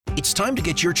It's time to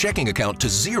get your checking account to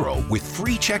zero with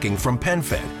free checking from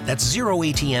PenFed. That's zero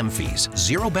ATM fees,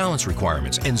 zero balance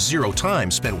requirements, and zero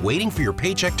time spent waiting for your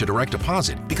paycheck to direct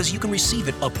deposit because you can receive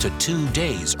it up to 2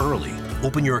 days early.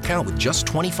 Open your account with just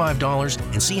 $25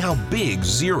 and see how big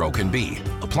zero can be.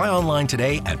 Apply online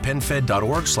today at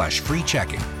PenFed.org/free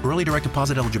checking. Early direct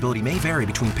deposit eligibility may vary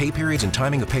between pay periods and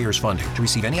timing of payers' funding. To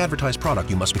receive any advertised product,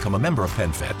 you must become a member of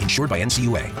PenFed, insured by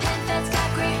NCUA. PenFed's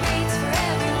got great rates for everyone.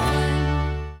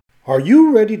 Are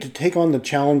you ready to take on the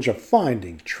challenge of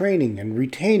finding, training, and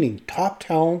retaining top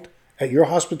talent at your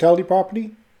hospitality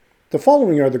property? The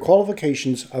following are the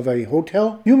qualifications of a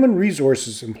hotel human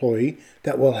resources employee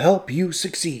that will help you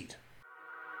succeed.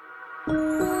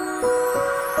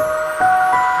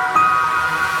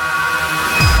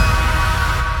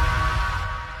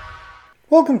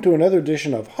 Welcome to another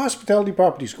edition of Hospitality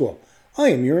Property School. I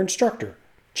am your instructor,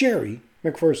 Jerry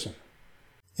McPherson.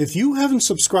 If you haven't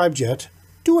subscribed yet,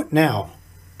 do it now.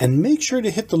 And make sure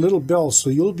to hit the little bell so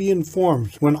you'll be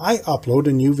informed when I upload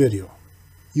a new video.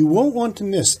 You won't want to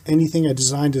miss anything I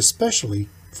designed especially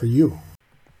for you.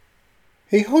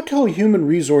 A hotel human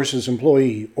resources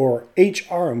employee, or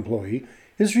HR employee,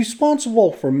 is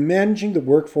responsible for managing the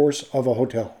workforce of a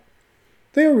hotel.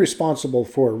 They are responsible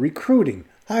for recruiting,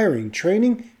 hiring,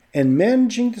 training, and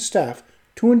managing the staff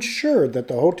to ensure that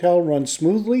the hotel runs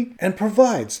smoothly and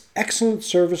provides excellent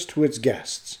service to its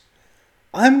guests.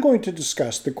 I'm going to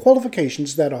discuss the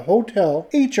qualifications that a hotel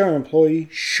HR employee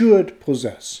should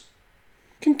possess.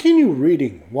 Continue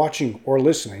reading, watching, or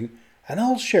listening, and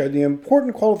I'll share the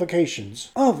important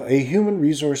qualifications of a human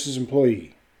resources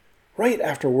employee right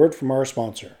after a word from our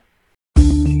sponsor.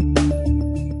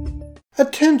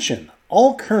 Attention,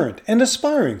 all current and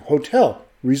aspiring hotel,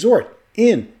 resort,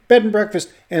 inn, bed and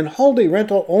breakfast, and holiday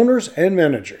rental owners and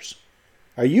managers.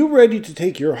 Are you ready to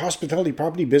take your hospitality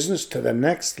property business to the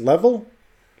next level?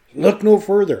 Look no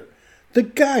further. The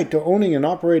Guide to Owning and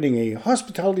Operating a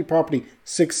Hospitality Property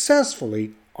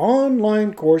Successfully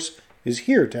online course is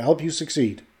here to help you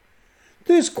succeed.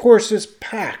 This course is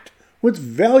packed with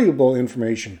valuable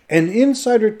information and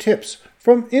insider tips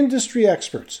from industry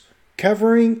experts,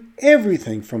 covering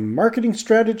everything from marketing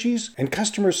strategies and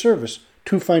customer service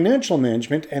to financial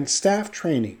management and staff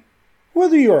training.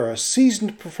 Whether you are a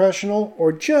seasoned professional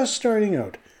or just starting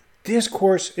out, this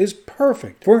course is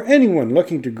perfect for anyone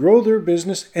looking to grow their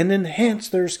business and enhance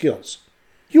their skills.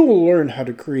 You will learn how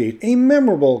to create a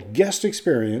memorable guest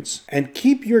experience and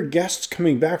keep your guests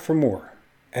coming back for more.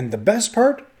 And the best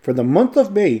part, for the month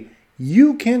of May,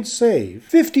 you can save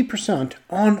 50%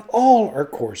 on all our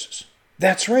courses.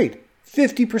 That's right,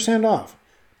 50% off.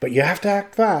 But you have to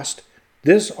act fast.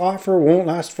 This offer won't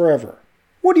last forever.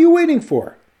 What are you waiting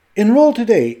for? Enroll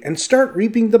today and start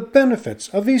reaping the benefits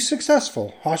of a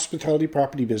successful hospitality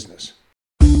property business.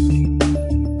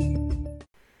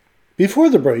 Before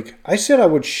the break, I said I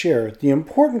would share the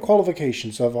important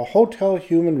qualifications of a hotel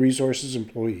human resources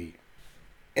employee.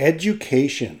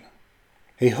 Education.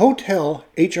 A hotel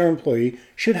HR employee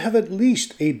should have at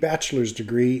least a bachelor's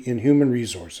degree in human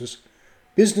resources,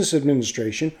 business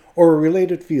administration, or a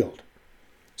related field.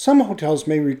 Some hotels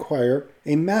may require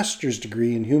a master's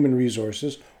degree in human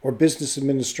resources or business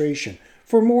administration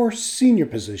for more senior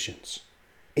positions.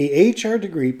 A HR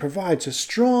degree provides a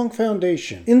strong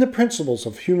foundation in the principles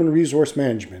of human resource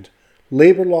management,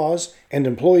 labor laws, and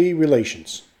employee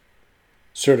relations.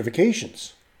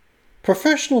 Certifications.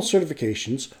 Professional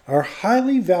certifications are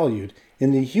highly valued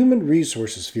in the human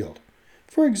resources field.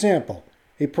 For example,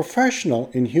 a professional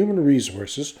in human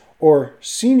resources or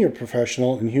senior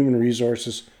professional in human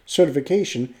resources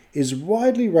certification is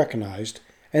widely recognized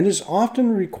and is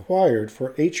often required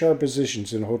for HR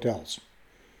positions in hotels.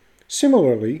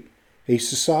 Similarly, a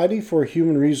Society for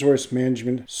Human Resource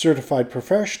Management Certified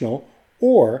Professional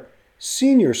or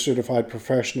Senior Certified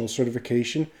Professional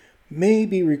certification may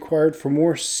be required for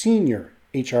more senior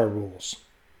HR roles.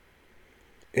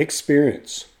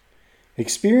 Experience.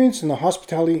 Experience in the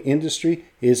hospitality industry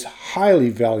is highly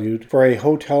valued for a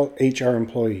hotel HR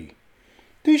employee.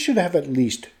 They should have at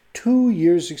least 2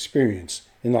 years' experience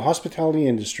in the hospitality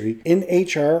industry in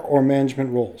HR or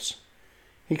management roles.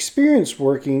 Experience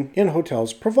working in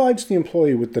hotels provides the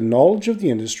employee with the knowledge of the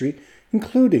industry,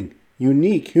 including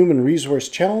unique human resource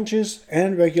challenges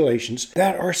and regulations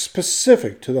that are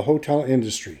specific to the hotel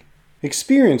industry.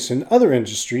 Experience in other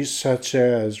industries such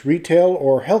as retail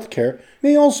or healthcare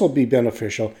may also be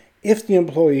beneficial if the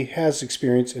employee has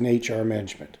experience in HR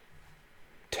management.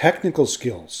 Technical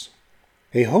skills.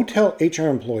 A hotel HR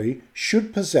employee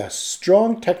should possess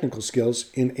strong technical skills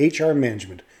in HR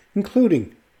management,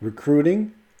 including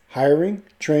recruiting, hiring,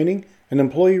 training, and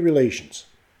employee relations.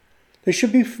 They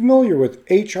should be familiar with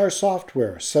HR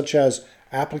software such as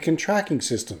applicant tracking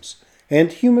systems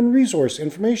and human resource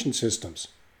information systems.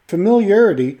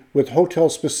 Familiarity with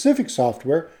hotel-specific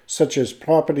software such as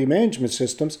property management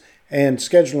systems and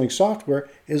scheduling software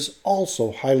is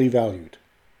also highly valued.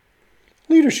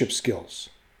 Leadership skills.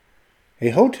 A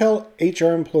hotel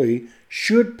HR employee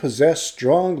should possess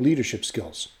strong leadership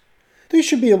skills. They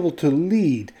should be able to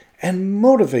lead and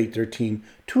motivate their team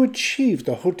to achieve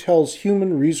the hotel's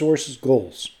human resources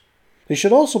goals. They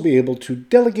should also be able to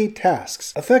delegate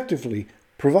tasks effectively,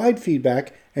 provide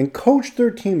feedback, and coach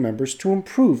their team members to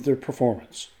improve their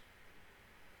performance.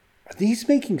 Are these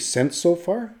making sense so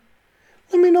far?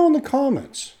 Let me know in the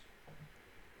comments.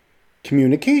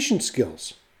 Communication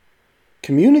skills.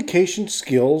 Communication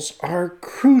skills are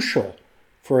crucial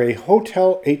for a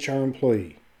hotel HR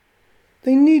employee.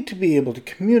 They need to be able to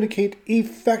communicate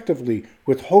effectively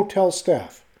with hotel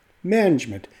staff,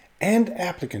 management, and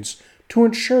applicants to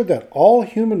ensure that all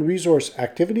human resource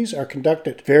activities are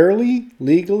conducted fairly,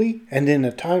 legally, and in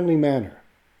a timely manner.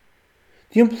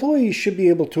 The employees should be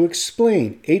able to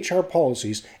explain HR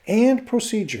policies and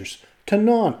procedures to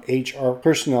non-HR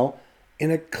personnel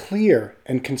in a clear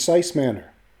and concise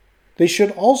manner. They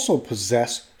should also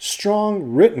possess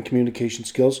strong written communication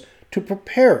skills to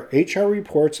prepare HR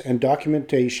reports and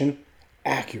documentation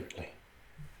accurately.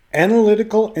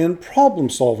 Analytical and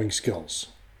problem-solving skills.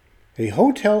 A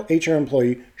hotel HR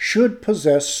employee should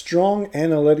possess strong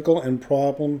analytical and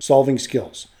problem-solving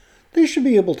skills. They should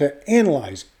be able to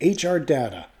analyze HR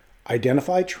data,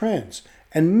 identify trends,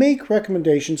 and make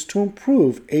recommendations to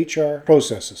improve HR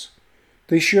processes.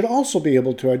 They should also be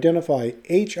able to identify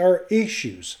HR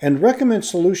issues and recommend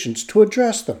solutions to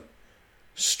address them.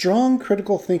 Strong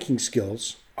critical thinking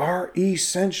skills are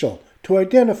essential to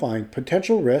identifying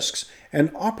potential risks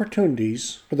and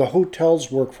opportunities for the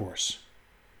hotel's workforce.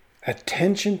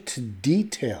 Attention to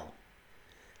detail.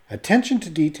 Attention to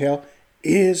detail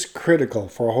is critical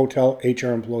for a hotel HR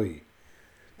employee.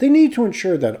 They need to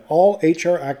ensure that all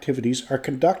HR activities are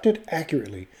conducted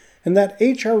accurately and that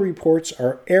HR reports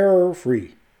are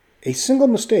error-free. A single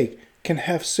mistake can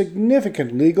have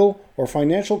significant legal or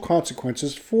financial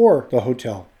consequences for the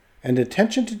hotel, and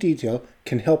attention to detail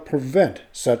can help prevent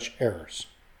such errors.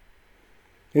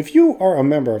 If you are a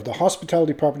member of the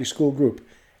Hospitality Property School group,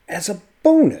 as a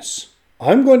bonus,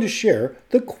 I'm going to share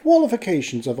the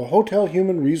qualifications of a hotel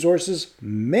human resources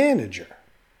manager.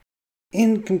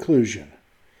 In conclusion,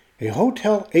 a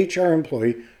hotel HR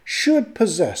employee should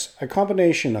possess a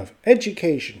combination of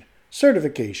education,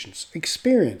 certifications,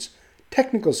 experience,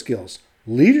 technical skills,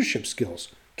 leadership skills,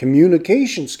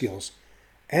 communication skills,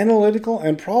 analytical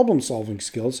and problem-solving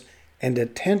skills, and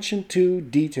attention to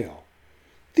detail.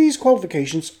 These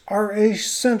qualifications are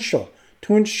essential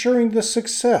to ensuring the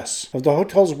success of the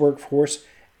hotel's workforce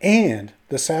and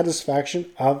the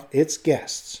satisfaction of its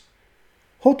guests.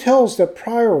 Hotels that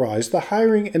prioritize the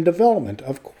hiring and development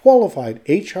of qualified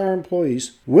HR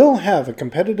employees will have a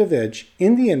competitive edge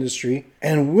in the industry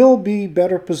and will be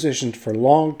better positioned for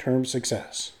long-term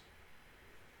success.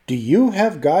 Do you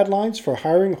have guidelines for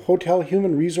hiring hotel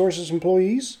human resources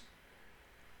employees?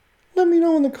 Let me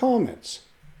know in the comments.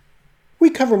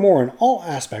 We cover more on all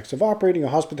aspects of operating a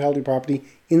hospitality property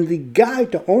in the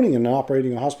Guide to Owning and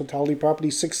Operating a Hospitality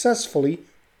Property Successfully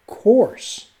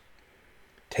course.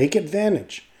 Take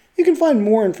advantage. You can find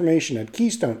more information at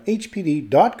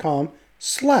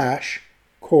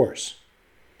keystonehpd.com/course.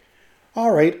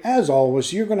 All right, as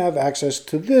always, you're going to have access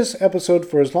to this episode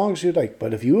for as long as you'd like,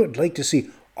 but if you would like to see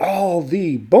all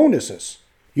the bonuses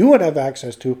you would have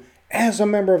access to as a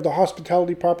member of the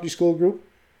Hospitality Property School group,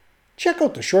 check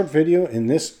out the short video in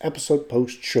this episode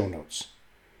post show notes.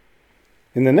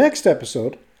 In the next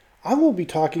episode, I will be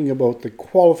talking about the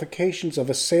qualifications of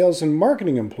a sales and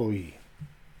marketing employee.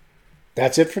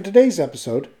 That's it for today's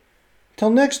episode. Till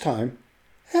next time,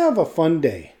 have a fun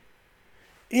day.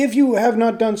 If you have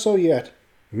not done so yet,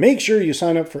 make sure you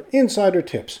sign up for Insider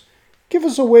Tips. Give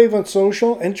us a wave on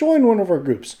social and join one of our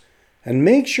groups. And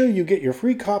make sure you get your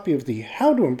free copy of the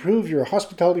How to Improve Your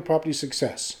Hospitality Property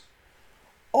Success.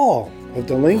 All of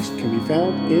the links can be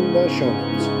found in the show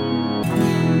notes.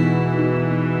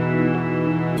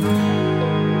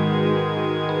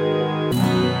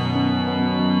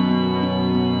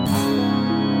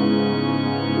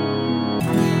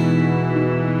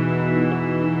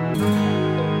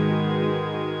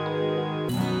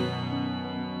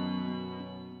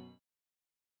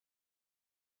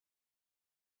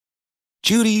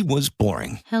 Judy was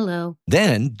boring. Hello.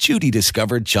 Then Judy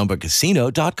discovered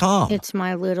ChumbaCasino.com. It's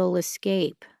my little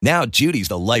escape. Now Judy's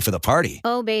the life of the party.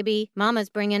 Oh, baby, mama's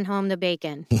bringing home the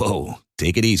bacon. Whoa,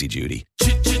 take it easy, Judy.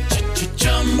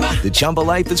 The Chumba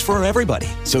life is for everybody.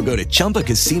 So go to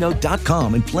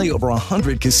ChumbaCasino.com and play over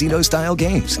 100 casino-style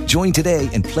games. Join today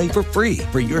and play for free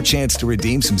for your chance to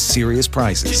redeem some serious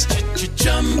prizes.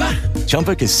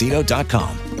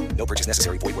 ChumbaCasino.com. No purchase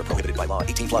necessary. Void where prohibited by law.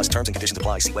 18 plus terms and conditions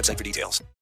apply. See website for details.